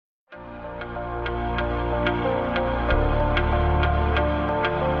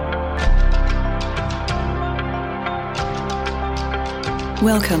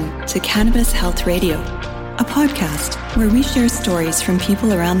Welcome to Cannabis Health Radio, a podcast where we share stories from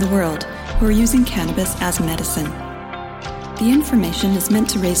people around the world who are using cannabis as medicine. The information is meant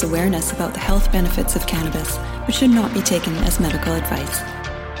to raise awareness about the health benefits of cannabis, but should not be taken as medical advice.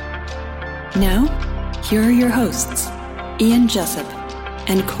 Now, here are your hosts, Ian Jessup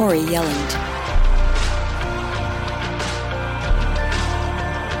and Corey Yelland.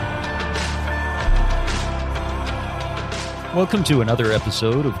 Welcome to another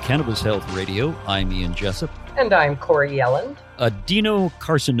episode of Cannabis Health Radio. I'm Ian Jessup. And I'm Corey Yelland.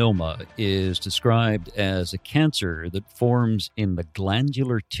 Adenocarcinoma is described as a cancer that forms in the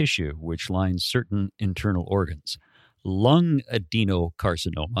glandular tissue which lines certain internal organs. Lung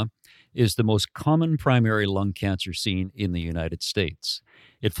adenocarcinoma is the most common primary lung cancer seen in the United States.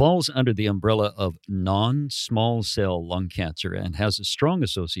 It falls under the umbrella of non-small cell lung cancer and has a strong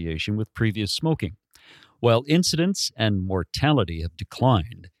association with previous smoking. While incidence and mortality have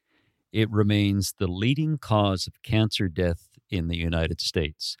declined, it remains the leading cause of cancer death in the United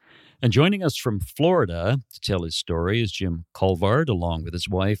States. And joining us from Florida to tell his story is Jim Colvard, along with his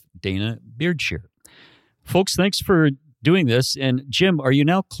wife, Dana Beardshear. Folks, thanks for doing this. And Jim, are you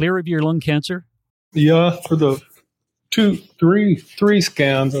now clear of your lung cancer? Yeah, for the three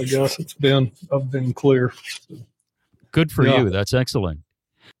scans, I guess I've been clear. Good for you. That's excellent.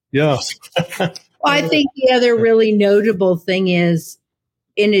 Yeah. Well, I think the other really notable thing is,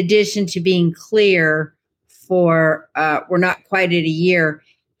 in addition to being clear for, we're not quite at a year,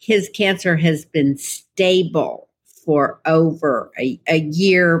 his cancer has been stable for over a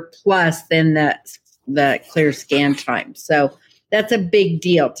year plus than the clear scan time. So that's a big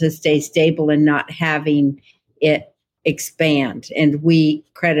deal to stay stable and not having it expand. And we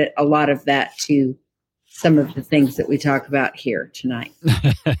credit a lot of that to some of the things that we talk about here tonight.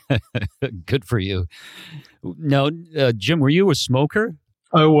 Good for you. Now, Jim, were you a smoker?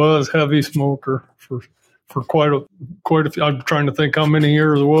 I was a heavy smoker for quite a few. I'm trying to think how many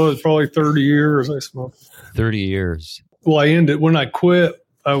years it was. Probably 30 years I smoked. 30 years. Well, when I quit,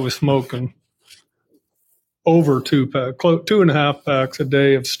 I was smoking over 2.5 packs a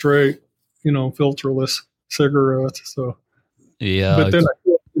day of straight, filterless cigarettes. So, yeah. But then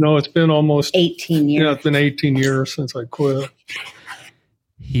it's been almost 18 years. Yeah, it's been 18 years since I quit.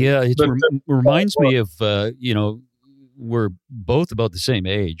 Yeah, it reminds me of, we're both about the same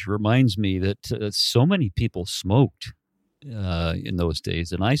age. Reminds me that so many people smoked in those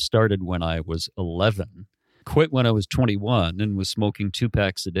days. And I started when I was 11, quit when I was 21, and was smoking 2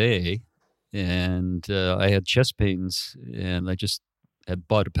 packs a day. And I had chest pains, and I just had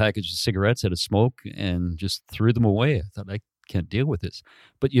bought a package of cigarettes, had a smoke, and just threw them away. I thought, I can't deal with this.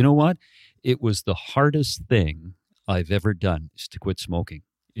 But you know what? It was the hardest thing I've ever done, is to quit smoking.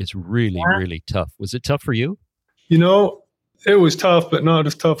 It's really, really tough. Was it tough for you? It was tough, but not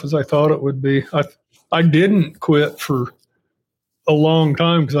as tough as I thought it would be. I didn't quit for a long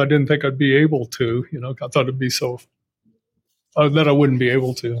time because I didn't think I'd be able to. I thought it'd be so that I wouldn't be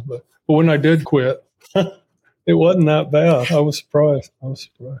able to. But when I did quit, it wasn't that bad. I was surprised.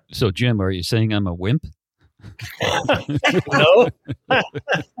 So, Jim, are you saying I'm a wimp? No, I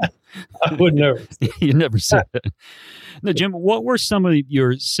would never. You never said that. Now, Jim, what were some of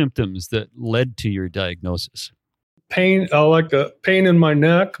your symptoms that led to your diagnosis? Pain. I like a pain in my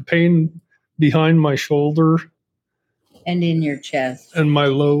neck, pain behind my shoulder, and in your chest, and my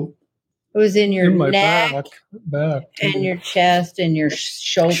low. It was in your my neck, back, and your chest, and your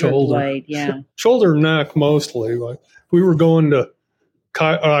shoulder blade. Yeah, shoulder, neck mostly. Like we were going to.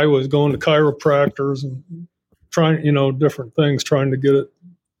 I was going to chiropractors and trying, different things, trying to get it.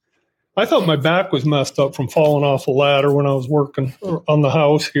 I thought my back was messed up from falling off a ladder when I was working on the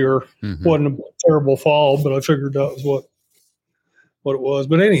house here. Mm-hmm. Wasn't a terrible fall, but I figured that was what it was.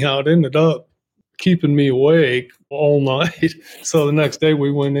 But anyhow, it ended up keeping me awake all night. So the next day we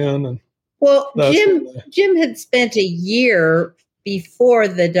went in and. Well, Jim had spent a year before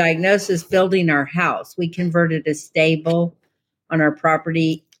the diagnosis building our house. We converted a stable on our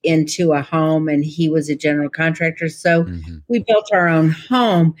property into a home, and he was a general contractor. So we built our own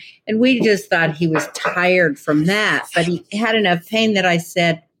home, and we just thought he was tired from that. But he had enough pain that I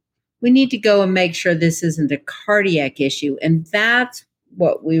said, we need to go and make sure this isn't a cardiac issue. And that's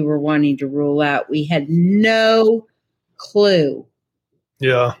what we were wanting to rule out. We had no clue.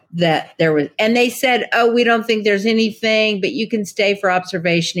 Yeah. That there was, and they said, we don't think there's anything, but you can stay for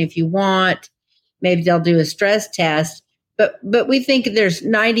observation if you want. Maybe they'll do a stress test. But we think there's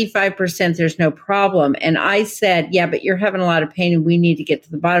 95% there's no problem. And I said, yeah, but you're having a lot of pain and we need to get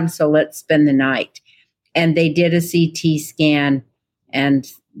to the bottom. So let's spend the night. And they did a CT scan,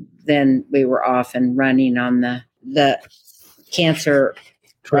 and then we were off and running on the cancer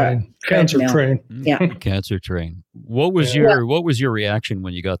Cancer treadmill. train. Yeah. Cancer train. What was your reaction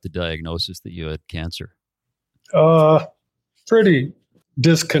when you got the diagnosis that you had cancer? Pretty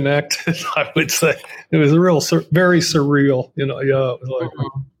disconnected, I would say. It was very surreal, Yeah, it was like,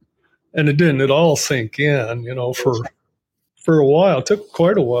 and it didn't at all sink in, for a while. It took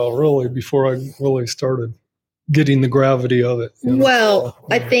quite a while, really, before I really started getting the gravity of it. Well,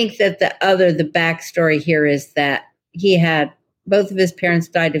 I think that the backstory here is that he had both of his parents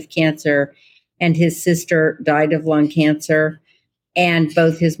died of cancer, and his sister died of lung cancer, and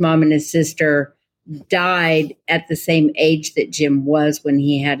both his mom and his sister died at the same age that Jim was when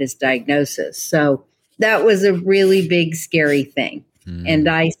he had his diagnosis. So that was a really big, scary thing. And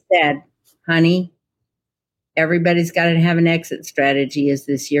I said, honey, everybody's got to have an exit strategy. Is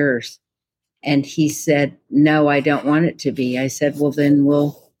this yours? And he said, no, I don't want it to be. I said, well, then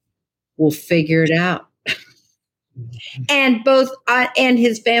we'll figure it out. And both and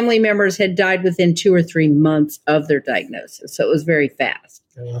his family members had died within 2 or 3 months of their diagnosis. So it was very fast.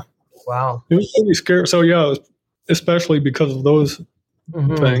 Yeah. Wow. It was pretty scary. So, yeah, it was, especially because of those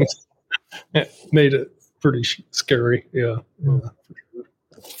things, it made it pretty scary. Yeah.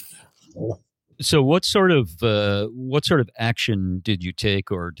 So what sort of action did you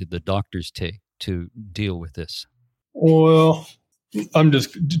take, or did the doctors take to deal with this? Well, I'm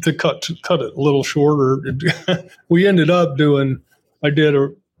just to cut it a little shorter. We ended up I did a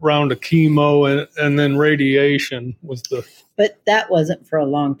round of chemo and then radiation was the. But that wasn't for a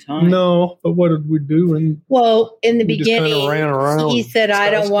long time. No, but what did we do? In the beginning, ran around, he said, I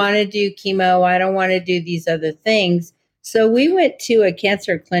don't want to do chemo. I don't want to do these other things. So we went to a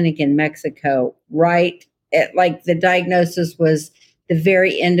cancer clinic in Mexico, right at the diagnosis was the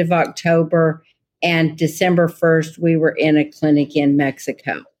very end of October, and December 1st, we were in a clinic in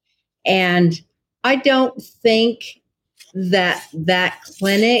Mexico. And I don't think that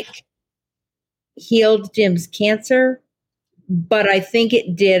clinic healed Jim's cancer, but I think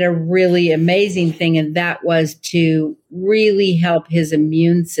it did a really amazing thing, and that was to really help his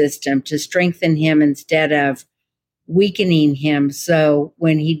immune system, to strengthen him instead of weakening him. So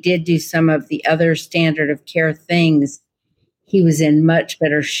when he did do some of the other standard of care things, he was in much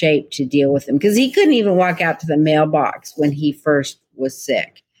better shape to deal with them, because he couldn't even walk out to the mailbox when he first was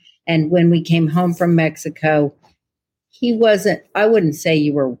sick. And when we came home from Mexico, he wasn't, I wouldn't say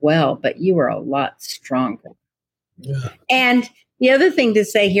you were well, but you were a lot stronger. Yeah. And the other thing to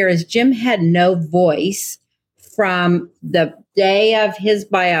say here is Jim had no voice from the day of his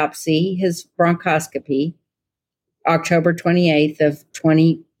biopsy, his bronchoscopy, October 28th of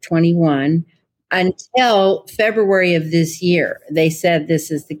 2021, until February of this year. They said this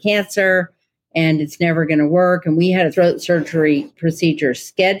is the cancer and it's never going to work. And we had a throat surgery procedure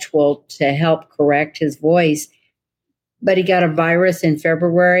scheduled to help correct his voice. But he got a virus in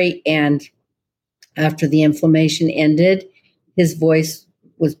February, and after the inflammation ended, his voice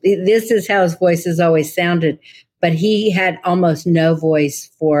this is how his voice has always sounded, but he had almost no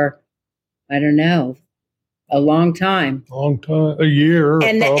voice for, I don't know, a long time, a year.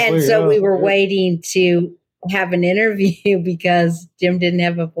 And so we were waiting to have an interview because Jim didn't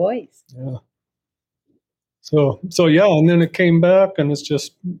have a voice. Yeah. So yeah, and then it came back, and it's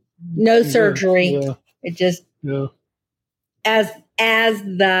just no surgery. Yeah. It just as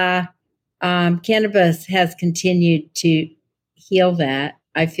the cannabis has continued to heal that.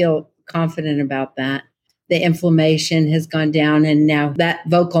 I feel confident about that. The inflammation has gone down, and now that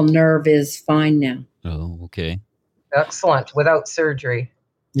vocal nerve is fine now. Oh, okay. Excellent. Without surgery.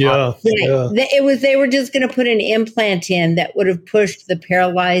 Yeah. Yeah. They were just going to put an implant in that would have pushed the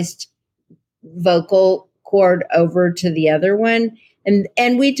paralyzed vocal cord over to the other one.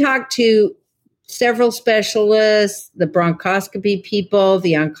 And we talked to several specialists, the bronchoscopy people,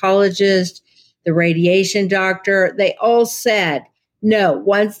 the oncologist, the radiation doctor. They all said, no,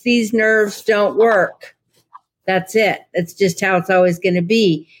 once these nerves don't work, that's it. That's just how it's always going to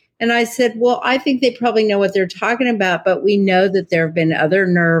be. And I said, well, I think they probably know what they're talking about, but we know that there have been other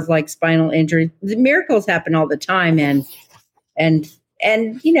nerve, like spinal injury. The miracles happen all the time. And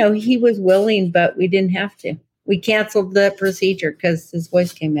he was willing, but we didn't have to. We canceled the procedure because his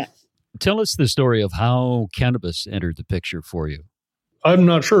voice came back. Tell us the story of how cannabis entered the picture for you. I'm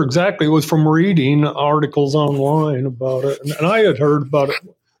not sure exactly. It was from reading articles online about it. And I had heard about it.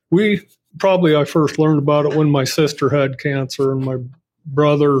 I first learned about it when my sister had cancer, and my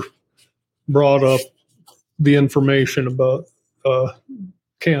brother brought up the information about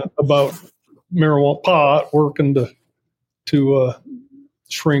marijuana pot working to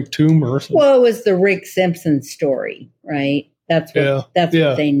shrink tumors. Well, it was the Rick Simpson story, right? That's what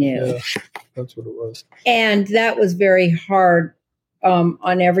they knew. Yeah. That's what it was. And that was very hard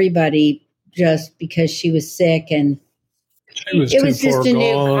on everybody just because she was sick and it was just a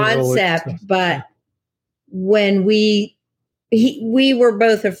new concept. But when we were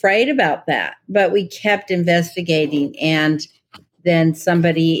both afraid about that, but we kept investigating. And then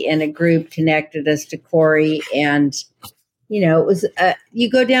somebody in a group connected us to Corey. And, it was, you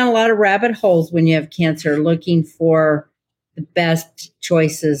go down a lot of rabbit holes when you have cancer looking for the best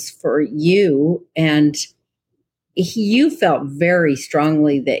choices for you. And you felt very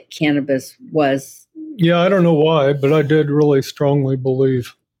strongly that cannabis was. Yeah, I don't know why, but I did really strongly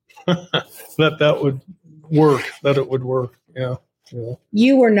believe that would work, that it would work. Yeah.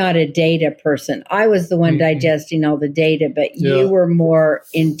 You were not a data person. I was the one digesting all the data, but you were more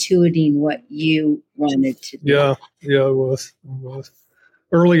intuiting what you wanted to do. Yeah, it was.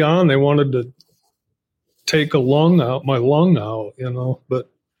 Early on, they wanted to take my lung out,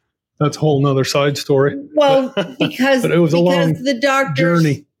 but that's a whole nother side story. Well, because it was a long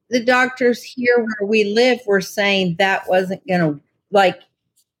journey. The doctors here where we live were saying that wasn't going to,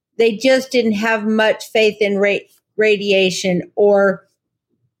 they just didn't have much faith in radiation or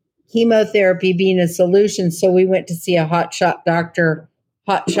chemotherapy being a solution. So we went to see a hotshot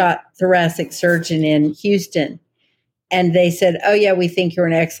thoracic surgeon in Houston. And they said, oh, yeah, we think you're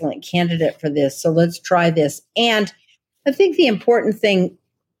an excellent candidate for this. So let's try this. And I think the important thing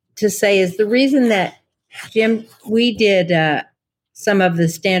to say is the reason that, Jim, we did some of the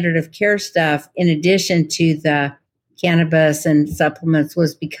standard of care stuff in addition to the cannabis and supplements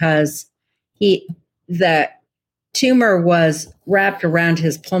was because the tumor was wrapped around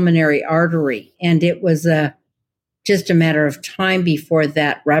his pulmonary artery, and it was just a matter of time before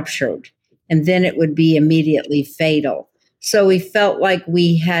that ruptured, and then it would be immediately fatal. So we felt like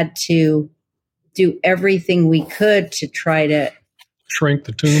we had to do everything we could to try to shrink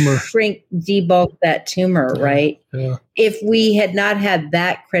the tumor, debulk that tumor, right? Yeah. If we had not had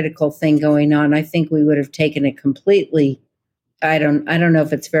that critical thing going on, I think we would have taken a completely, I don't know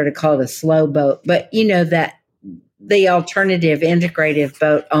if it's fair to call it a slow boat, but that the alternative integrative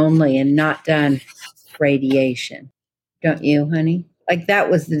boat only and not done radiation. Don't you, honey? That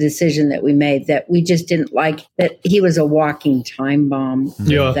was the decision that we made, that we just didn't like that he was a walking time bomb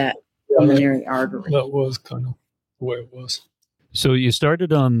with that pulmonary artery. That was kind of the way it was. So you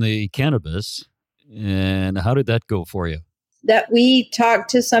started on the cannabis, and how did that go for you? That we talked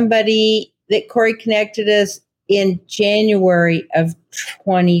to somebody that Corey connected us in January of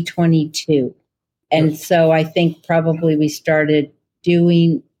 2022. And so I think probably we started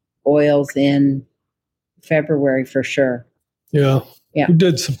doing oils in February for sure. Yeah. Yeah. We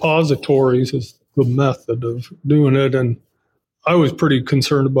did suppositories as the method of doing it. And I was pretty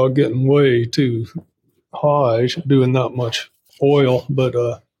concerned about getting way too high doing that much oil. But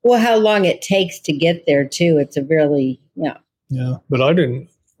well, how long it takes to get there too. It's a really, Yeah. But I didn't,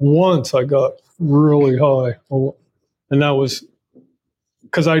 once I got really high. And that was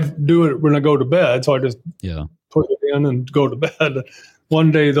because I do it when I go to bed. So I just put it in and go to bed.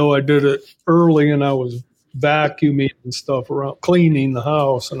 One day though, I did it early and I was vacuuming and stuff around, cleaning the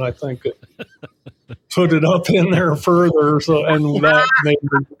house, and I think it put it up in there further. So, and that made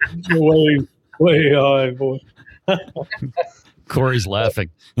me way high, boy. Corey's laughing.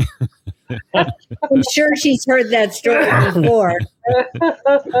 I'm sure she's heard that story before.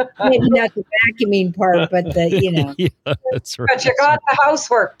 Maybe not the vacuuming part, but Yeah, that's right. But you got the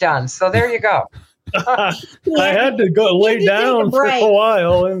housework done, so there you go. I had to go lay down for a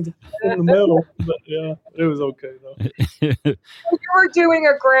while in the middle, but yeah, it was okay though. You were doing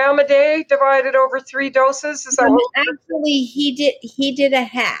a gram a day divided over 3 doses. Is that what? Actually, he did a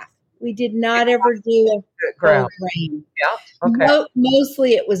half. We did not ever do a gram. Yeah. Okay.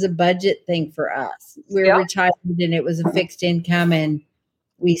 Mostly it was a budget thing for us. We were retired and it was a fixed income, and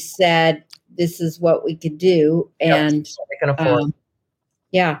we said this is what we could do, and we can afford.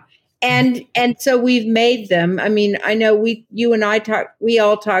 And so we've made them. I mean, I know we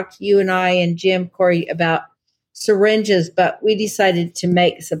all talked, you and I and Jim, Corey, about syringes, but we decided to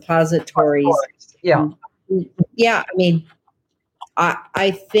make suppositories. Yeah. I mean,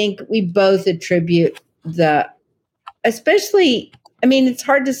 I think we both attribute especially, I mean, it's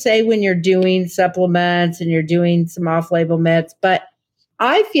hard to say when you're doing supplements and you're doing some off-label meds, but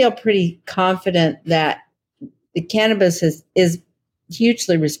I feel pretty confident that the cannabis is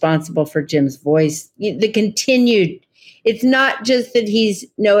hugely responsible for Jim's voice. It's not just that he's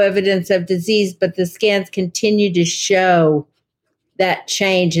no evidence of disease, but the scans continue to show that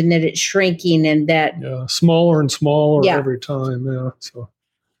change and that it's shrinking and that smaller and smaller every time. Yeah. So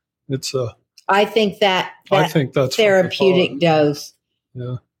it's I think that's therapeutic dose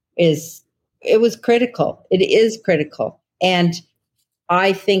is it was critical. It is critical. And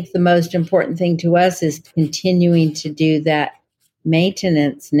I think the most important thing to us is continuing to do that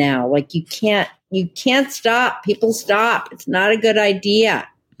maintenance now. Like you can't stop. People stop. It's not a good idea.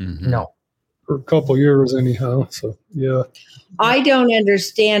 Mm-hmm. No. For a couple years anyhow. So, yeah. I don't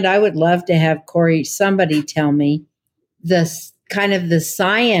understand. I would love to have somebody tell me the kind of the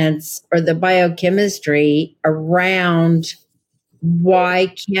science or the biochemistry around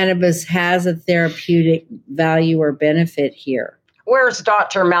why cannabis has a therapeutic value or benefit here. Where's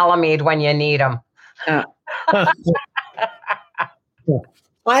Dr. Malamede when you need him?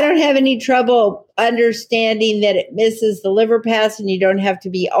 I don't have any trouble understanding that it misses the liver pass and you don't have to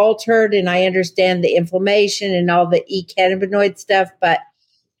be altered. And I understand the inflammation and all the cannabinoid stuff, but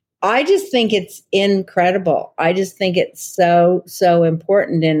I just think it's incredible. I just think it's so, so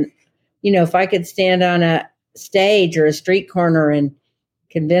important. And, if I could stand on a stage or a street corner and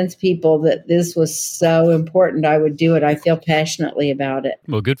convince people that this was so important, I would do it. I feel passionately about it.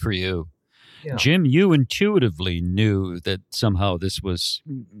 Well, good for you. Yeah. Jim, you intuitively knew that somehow this was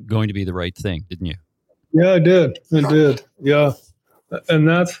going to be the right thing, didn't you? Yeah, I did. Yeah. And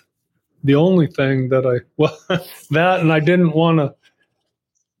that's the only thing that and I didn't want to,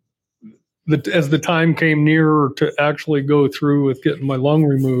 as the time came nearer to actually go through with getting my lung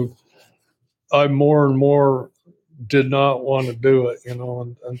removed, I more and more did not want to do it, and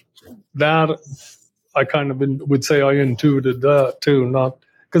that I kind of would say I intuited that too, not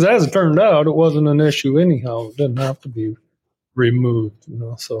because as it turned out, it wasn't an issue anyhow. It didn't have to be removed,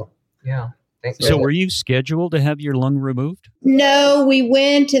 so. Yeah. So were you scheduled to have your lung removed? No, we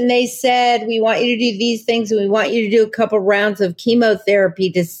went and they said, we want you to do these things and we want you to do a couple rounds of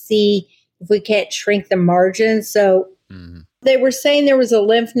chemotherapy to see if we can't shrink the margin. So they were saying there was a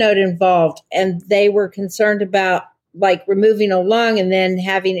lymph node involved and they were concerned about like removing a lung and then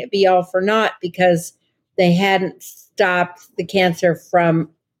having it be all for naught because they hadn't stopped the cancer from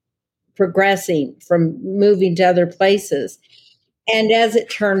progressing, from moving to other places. And as it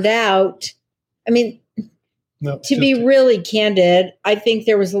turned out, to be really candid, I think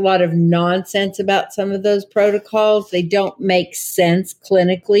there was a lot of nonsense about some of those protocols. They don't make sense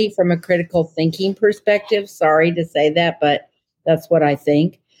clinically from a critical thinking perspective. Sorry to say that, but that's what I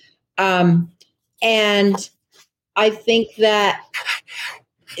think. And I think that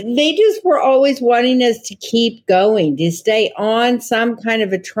they just were always wanting us to keep going, to stay on some kind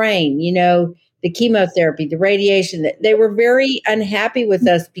of a train, the chemotherapy, the radiation. They were very unhappy with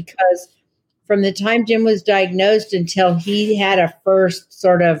us because from the time Jim was diagnosed until he had a first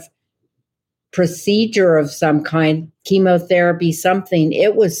sort of procedure of some kind, chemotherapy, something,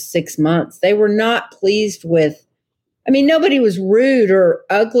 it was 6 months. They were not pleased with, nobody was rude or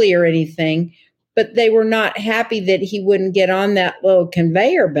ugly or anything, but they were not happy that he wouldn't get on that little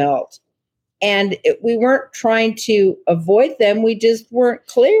conveyor belt. And we weren't trying to avoid them. We just weren't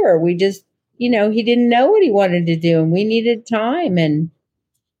clear. We just, he didn't know what he wanted to do and we needed time. And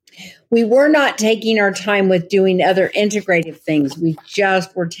we were not taking our time with doing other integrative things. We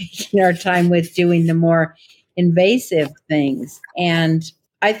just were taking our time with doing the more invasive things. And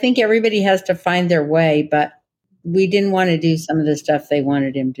I think everybody has to find their way, but we didn't want to do some of the stuff they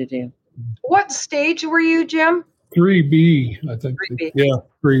wanted him to do. What stage were you, Jim? 3B, I think. 3B. Yeah,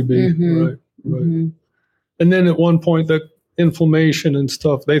 3B. Mm-hmm. Right. Mm-hmm. And then at one point, that inflammation and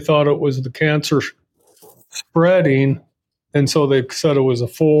stuff, they thought it was the cancer spreading. And so they said it was a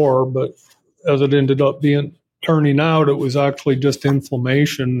 4, but as it ended up turning out, it was actually just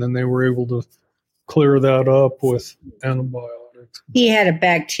inflammation, and they were able to clear that up with antibiotics. He had a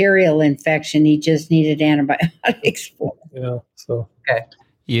bacterial infection. He just needed antibiotics for. Yeah. So. Okay.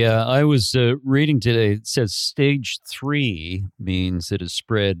 Yeah, I was reading today. It says stage 3 means it has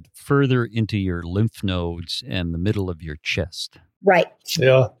spread further into your lymph nodes and the middle of your chest. Right.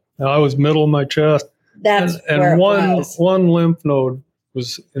 Yeah. I was middle of my chest. That's and where it was. one lymph node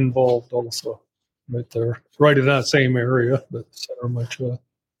was involved also, right there, right in that same area, the center of my chest.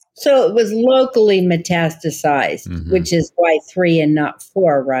 So it was locally metastasized, which is why 3 and not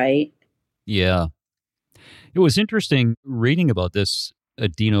 4, right? Yeah. It was interesting reading about this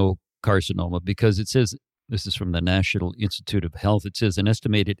adenocarcinoma because it says, this is from the National Institute of Health, it says an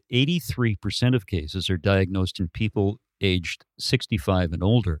estimated 83% of cases are diagnosed in people aged 65 and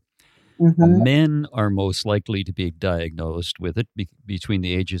older. Mm-hmm. Men are most likely to be diagnosed with it between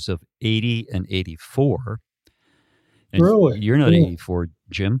the ages of 80 and 84. And really? You're not 84,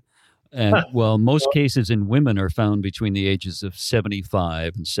 Jim. And well, most cases in women are found between the ages of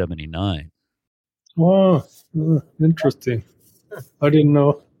 75 and 79. Wow, interesting. I didn't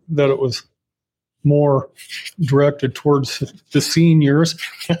know that it was more directed towards the seniors.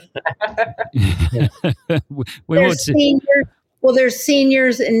 we won't see. Seniors. Well, there's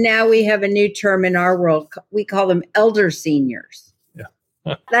seniors, and now we have a new term in our world. We call them elder seniors.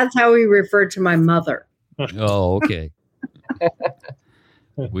 Yeah. That's how we refer to my mother. Oh, okay.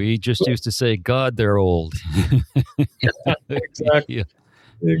 We just used to say, God, they're old. Exactly. Yeah.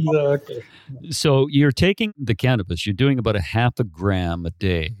 Exactly. So you're taking the cannabis. You're doing about a half a gram a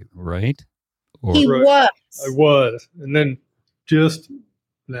day, right? Or, He Right. was. I was. And then just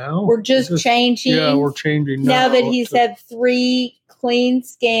now. We're just changing. Yeah, we're changing now that he's had 3 clean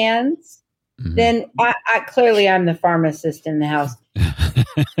scans. Mhm. Then I clearly I'm the pharmacist in the house.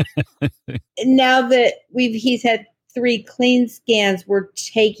 Now that he's had 3 clean scans, we're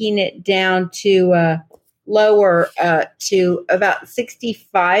taking it down to lower to about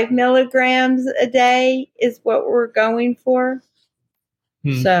 65 milligrams a day is what we're going for.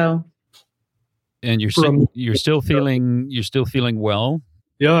 So, and you're still feeling well.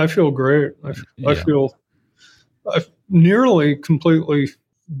 Yeah, I feel great. I feel nearly completely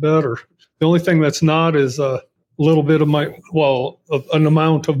better. The only thing that's not is a little bit of an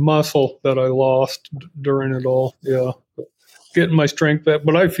amount of muscle that I lost during it all. Yeah, getting my strength back,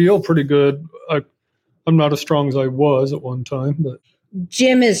 but I feel pretty good. I'm not as strong as I was at one time, but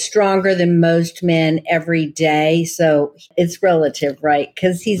Jim is stronger than most men every day, so it's relative, right?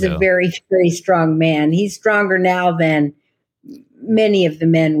 Because he's a very, very strong man. He's stronger now than many of the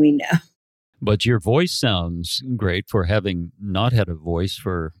men we know. But your voice sounds great for having not had a voice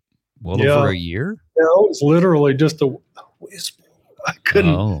for over a year. Yeah, it was literally just a whisper. I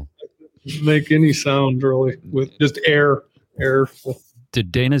couldn't make any sound really with just air.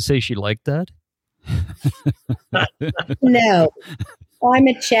 Did Dana say she liked that? No, I'm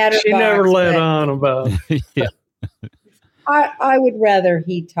a chatterbox. She never let on about it. Yeah. I would rather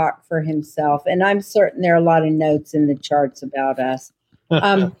he talk for himself, and I'm certain there are a lot of notes in the charts about us.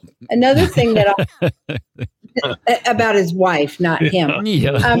 Another thing that about his wife, not him.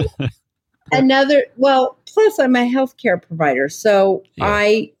 Yeah. Plus I'm a healthcare provider, so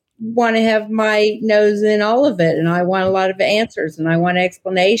I want to have my nose in all of it, and I want a lot of answers, and I want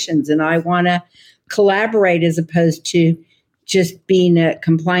explanations, and I want to collaborate as opposed to just being a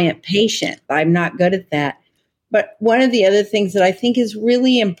compliant patient. I'm not good at that. But one of the other things that I think is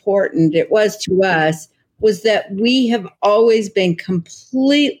really important, it was to us, was that we have always been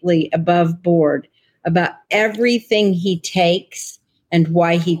completely above board about everything he takes and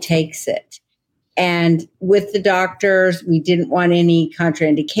why he takes it. And with the doctors, we didn't want any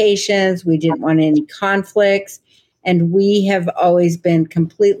contraindications. We didn't want any conflicts. And we have always been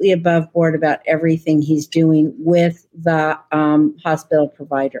completely above board about everything he's doing with the hospital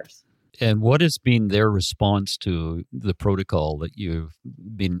providers. And what has been their response to the protocol that you've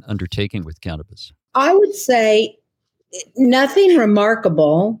been undertaking with cannabis? I would say nothing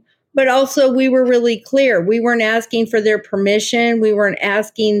remarkable, but also we were really clear. We weren't asking for their permission. We weren't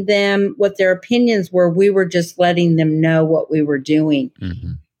asking them what their opinions were. We were just letting them know what we were doing.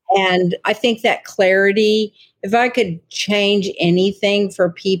 Mm-hmm. And I think that clarity, if I could change anything for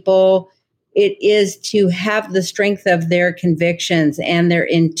people, it is to have the strength of their convictions and their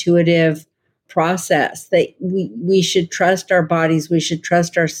intuitive process. That we should trust our bodies, we should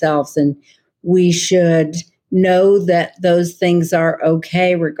trust ourselves, and we should know that those things are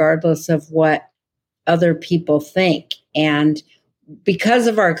okay regardless of what other people think. And because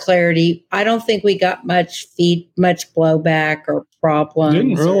of our clarity, I don't think we got much blowback or problems.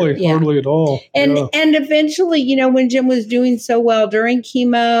 Didn't really, hardly at all. And eventually, when Jim was doing so well during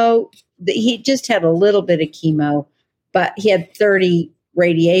chemo, he just had a little bit of chemo, but he had 30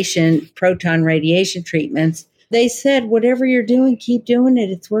 proton radiation treatments. They said, whatever you're doing, keep doing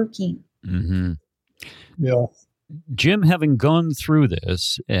it. It's working. Mm-hmm. Yeah. Jim, having gone through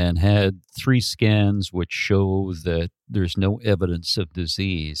this and had 3 scans which show that there's no evidence of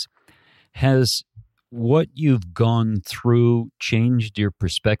disease, has what you've gone through changed your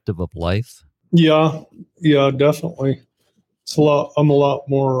perspective of life? Yeah, definitely. I'm a lot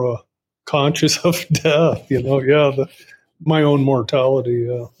more conscious of death, my own mortality.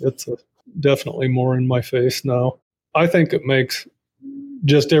 It's definitely more in my face now. I think it makes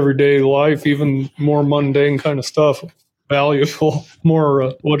just everyday life, even more mundane kind of stuff, valuable,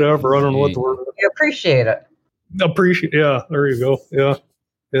 more whatever. I don't know what the word is. You appreciate it. Yeah, there you go.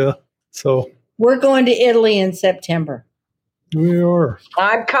 Yeah. So we're going to Italy in September. We are.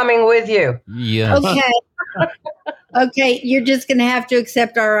 I'm coming with you. Yeah. Okay, you're just going to have to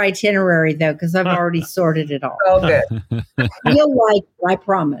accept our itinerary, though, because I've already sorted it all. Oh, good. You'll like it, I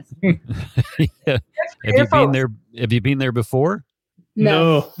promise. Yeah. Have you been there before?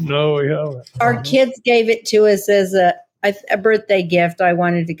 No, we haven't. Our kids gave it to us as a birthday gift. I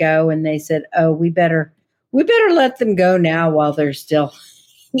wanted to go, and they said, "Oh, we better let them go now while they're still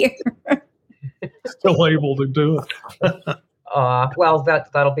here." Still able to do it. Well,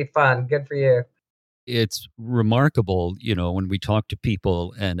 that'll be fun. Good for you. It's remarkable, when we talk to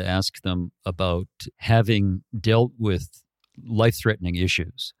people and ask them about having dealt with life-threatening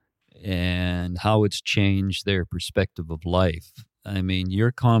issues and how it's changed their perspective of life. I mean,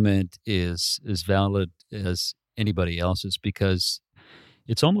 your comment is as valid as anybody else's, because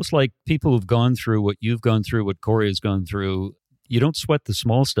it's almost like people who've gone through what you've gone through, what Corey has gone through, you don't sweat the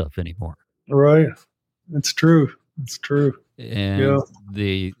small stuff anymore. Right. It's true. It's true. And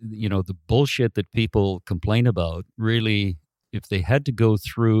the bullshit that people complain about, really, if they had to go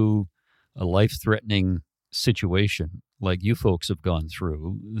through a life-threatening situation like you folks have gone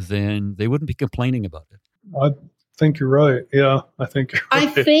through, then they wouldn't be complaining about it. I think you're right. Yeah, I think you're right.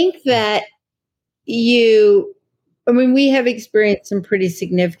 I think that we have experienced some pretty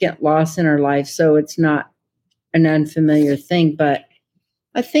significant loss in our life, so it's not an unfamiliar thing, but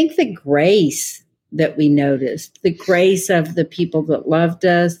I think the grace that we noticed, the grace of the people that loved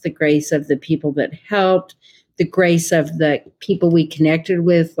us, the grace of the people that helped, the grace of the people we connected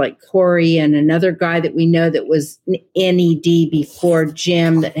with, like Corey and another guy that we know that was NED before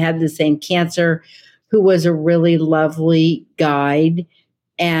Jim that had the same cancer, who was a really lovely guide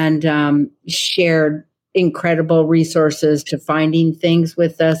and shared incredible resources to finding things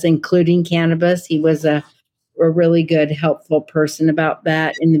with us, including cannabis. He was a really good, helpful person about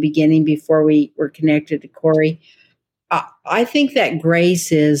that in the beginning before we were connected to Corey. I think that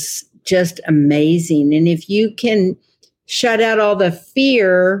grace is just amazing. And if you can shut out all the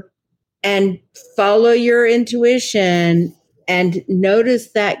fear and follow your intuition and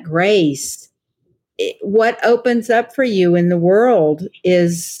notice that grace, what opens up for you in the world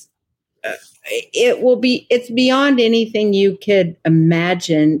is it's beyond anything you could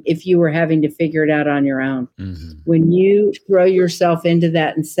imagine if you were having to figure it out on your own. Mm-hmm. When you throw yourself into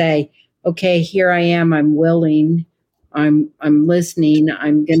that and say, okay, here I am, I'm willing, I'm listening,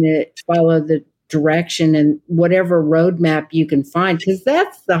 I'm going to follow the direction and whatever roadmap you can find, because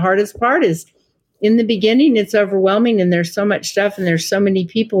that's the hardest part. Is in the beginning, it's overwhelming and there's so much stuff and there's so many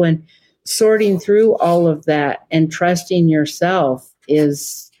people, and sorting through all of that and trusting yourself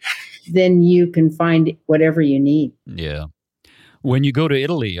then you can find whatever you need. Yeah. When you go to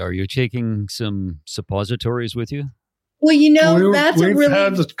Italy, are you taking some suppositories with you? Well, we've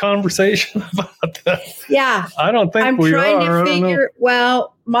had this conversation about that. Yeah. I don't think we are. I'm trying to figure,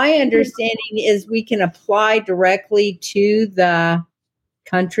 well, my understanding is we can apply directly to the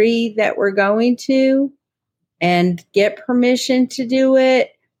country that we're going to and get permission to do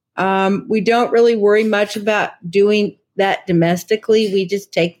it. We don't really worry much about doing that domestically. We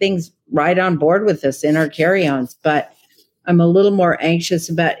just take things right on board with us in our carry-ons. But I'm a little more anxious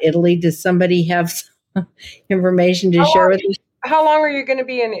about Italy. Does somebody have some information to share with us? How long are you going to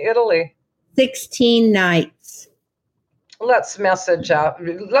be in Italy? 16 nights. Let's message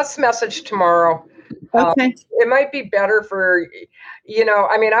tomorrow. Okay. It might be better for, I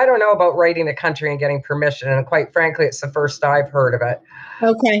don't know about writing the country and getting permission. And quite frankly, it's the first I've heard of it.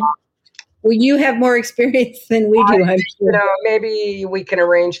 Okay. Well, you have more experience than we do, I'm sure. Maybe we can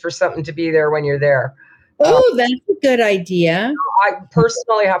arrange for something to be there when you're there. Oh, that's a good idea. I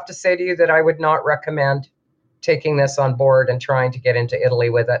personally have to say to you that I would not recommend taking this on board and trying to get into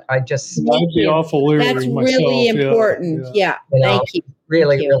Italy with it. I'd be awful leery That's myself. really important. Yeah. Thank you.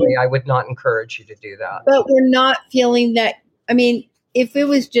 Really, I would not encourage you to do that. But we're not feeling that. I mean, if it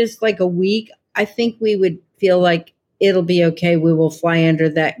was just like a week, I think we would feel like it'll be okay. We will fly under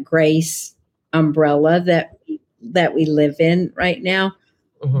that grace umbrella that we live in right now.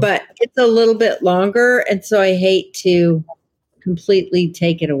 Mm-hmm. But it's a little bit longer, and so I hate to completely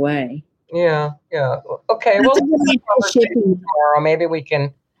take it away. Yeah. Okay, well, tomorrow maybe we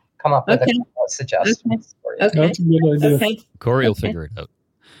can come up with a suggestions for you. Okay. That's a good idea. Okay. Corey will figure it out.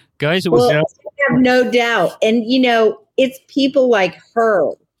 Guys, it was... I have no doubt. And, it's people like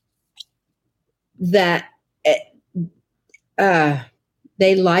her that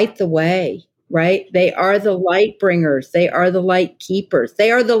they light the way, right? They are the light bringers. They are the light keepers.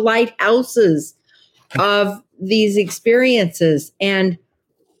 They are the lighthouses of these experiences. And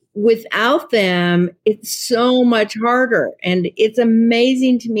without them, it's so much harder. And it's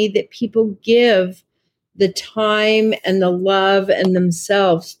amazing to me that people give the time and the love and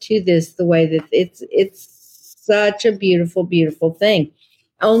themselves to this the way that it's such a beautiful, beautiful thing.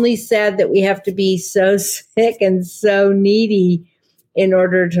 Only sad that we have to be so sick and so needy in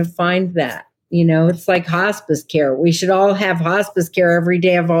order to find that. It's like hospice care. We should all have hospice care every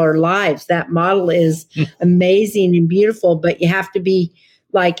day of our lives. That model is amazing and beautiful, but you have to be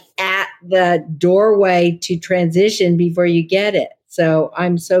like at the doorway to transition before you get it. So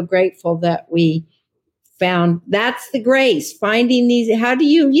I'm so grateful that we found, that's the grace, finding these. How do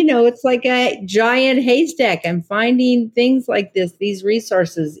you, it's like a giant haystack. I'm finding things like this, these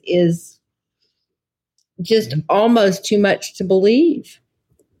resources is just almost too much to believe.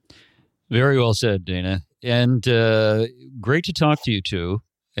 Very well said, Dana. And great to talk to you too.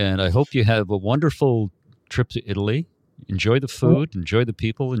 And I hope you have a wonderful trip to Italy. Enjoy the food, enjoy the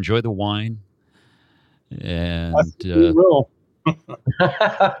people, enjoy the wine. And we will.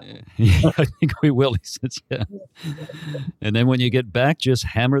 Yeah, I think we will, he says, yeah. And then when you get back, just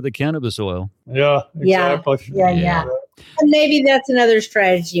hammer the cannabis oil. Yeah, exactly. Yeah. And maybe that's another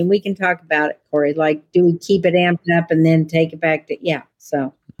strategy, and we can talk about it, Corey. Like, do we keep it amped up and then take it back to,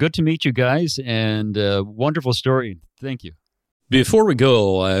 so. Good to meet you guys, and wonderful story. Thank you. Before we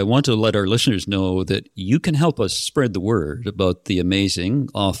go, I want to let our listeners know that you can help us spread the word about the amazing,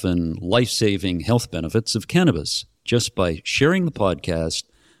 often life-saving health benefits of cannabis just by sharing the podcast,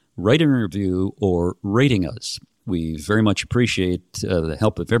 writing a review, or rating us. We very much appreciate the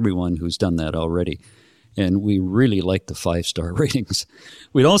help of everyone who's done that already. And we really like the 5-star ratings.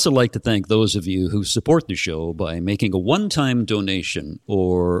 We'd also like to thank those of you who support the show by making a one-time donation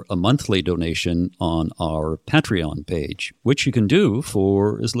or a monthly donation on our Patreon page, which you can do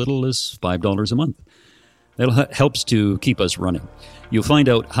for as little as $5 a month. That helps to keep us running. You'll find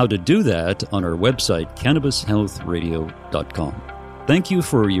out how to do that on our website, cannabishealthradio.com. Thank you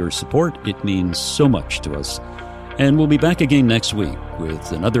for your support. It means so much to us. And we'll be back again next week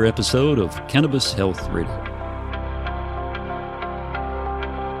with another episode of Cannabis Health Radio.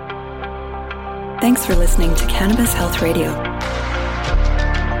 Thanks for listening to Cannabis Health Radio.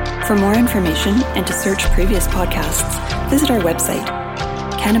 For more information and to search previous podcasts, visit our website,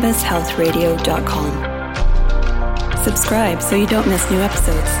 cannabishealthradio.com. Subscribe so you don't miss new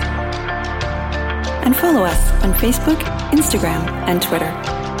episodes. And follow us on Facebook, Instagram, and Twitter.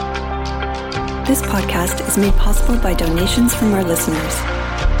 This podcast is made possible by donations from our listeners.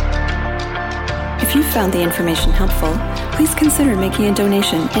 If you found the information helpful, please consider making a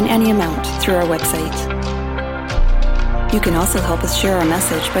donation in any amount through our website. You can also help us share our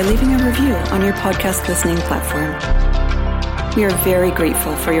message by leaving a review on your podcast listening platform. We are very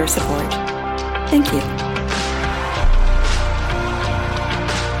grateful for your support. Thank you.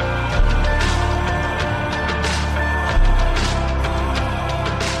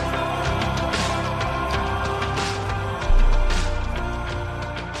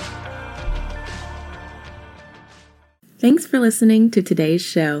 Thanks for listening to today's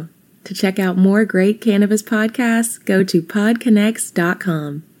show. To check out more great cannabis podcasts, go to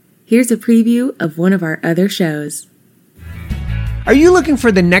podconnects.com. Here's a preview of one of our other shows. Are you looking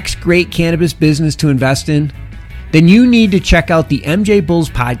for the next great cannabis business to invest in? Then you need to check out the MJ Bulls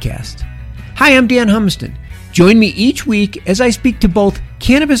podcast. Hi, I'm Dan Humiston. Join me each week as I speak to both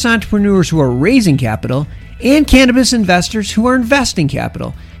cannabis entrepreneurs who are raising capital and cannabis investors who are investing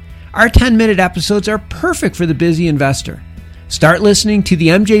capital. Our 10-minute episodes are perfect for the busy investor. Start listening to the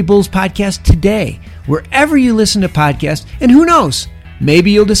MJ Bulls podcast today, wherever you listen to podcasts, and who knows,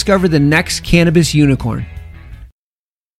 maybe you'll discover the next cannabis unicorn.